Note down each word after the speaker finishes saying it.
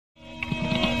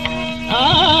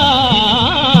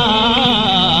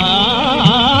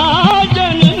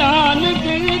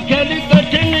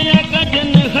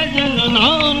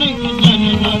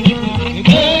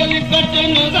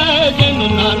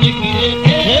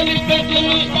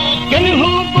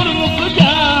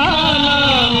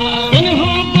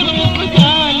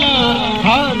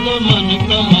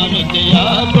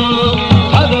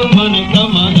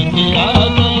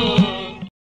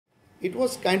It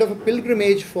was kind of a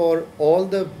pilgrimage for all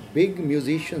the big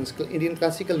musicians, Indian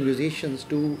classical musicians,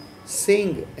 to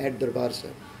sing at Darbar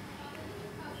sahib.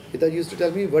 Pita used to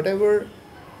tell me, whatever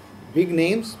big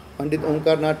names, Pandit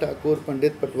Omkar Nath Thakur,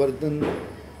 Pandit Patwardhan,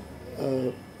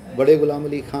 Bade Ghulam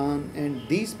Ali Khan, and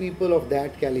these people of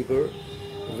that caliber,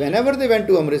 whenever they went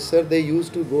to Amritsar, they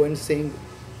used to go and sing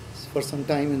for some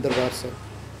time in Darbar sahib.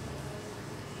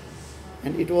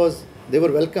 And they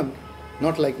were welcomed,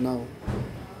 not like now.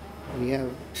 We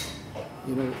have,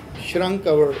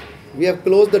 we have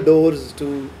closed the doors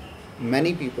to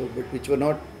many people, but which were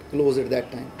not closed at that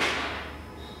time.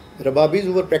 Rababis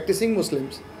who were practicing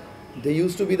Muslims, they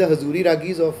used to be the Hazuri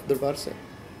raagis of Darbar sahib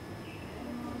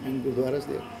and Gurdwaras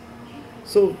there.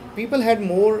 So people had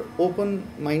more open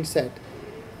mindset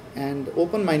and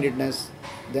open-mindedness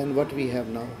than what we have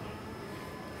now.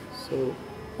 So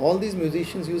all these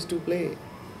musicians used to play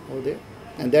over there,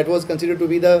 and that was considered to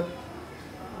be the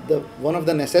one of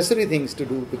the necessary things to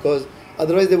do, because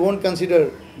otherwise they won't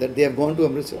consider that they have gone to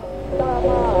Amritsar.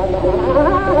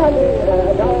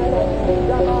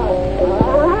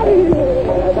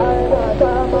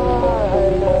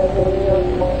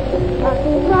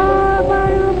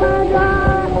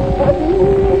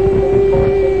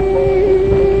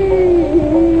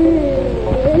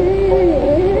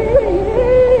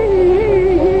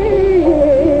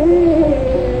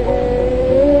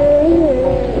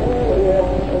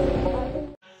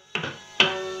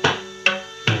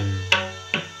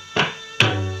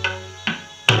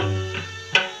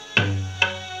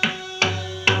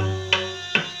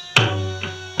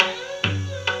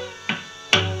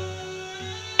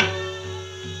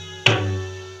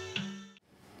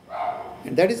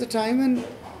 And that is the time when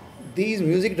these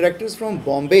music directors from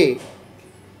Bombay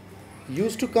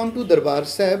used to come to Darbar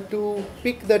sahib to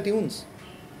pick the tunes.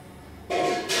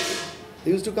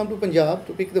 They used to come to Punjab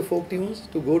to pick the folk tunes,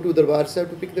 to go to Darbar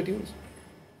sahib to pick the tunes.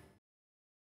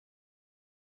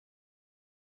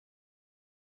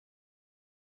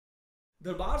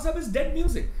 Darbar sahib is dead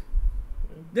music.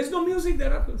 There's no music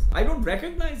there. I don't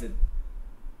recognize it.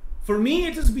 For me,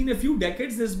 it has been a few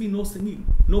decades, there's been no singing.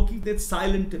 No, that's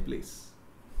silent place.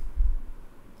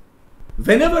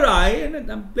 Whenever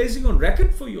and I'm placing on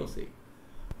record for your sake,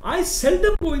 I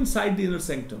seldom go inside the inner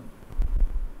sanctum.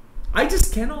 I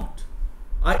just cannot.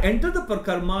 I enter the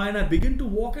parkarma and I begin to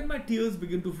walk and my tears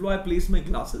begin to flow. I place my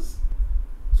glasses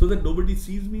so that nobody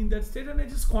sees me in that state, and I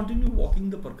just continue walking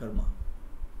the parkarma.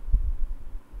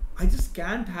 I just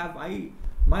can't have,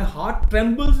 my heart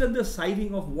trembles at the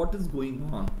sighting of what is going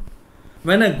on.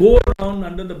 When I go around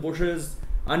under the bushes,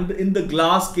 and in the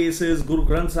glass cases, Guru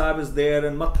Granth Sahib is there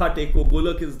and Matha Teko,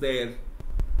 Golak is there.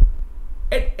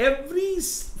 At every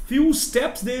few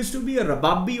steps, there used to be a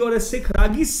Rababi or a Sikh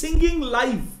raagi singing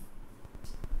live.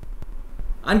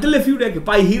 Until a few decades,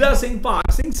 Pai Hira Singh,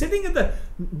 Park Singh, sitting in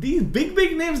these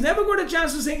big names never got a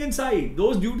chance to sing inside.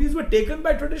 Those duties were taken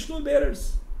by traditional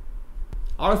bearers.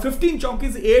 Out of 15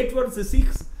 chowkis, 8 were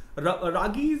Sikhs,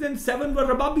 raagis, and 7 were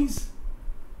Rababis.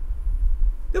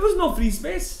 There was no free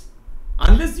space.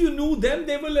 Unless you knew them,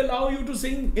 they will allow you to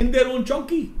sing in their own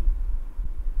chowki.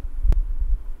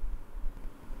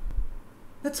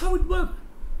 That's how it worked.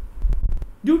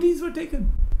 Duties were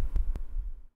taken.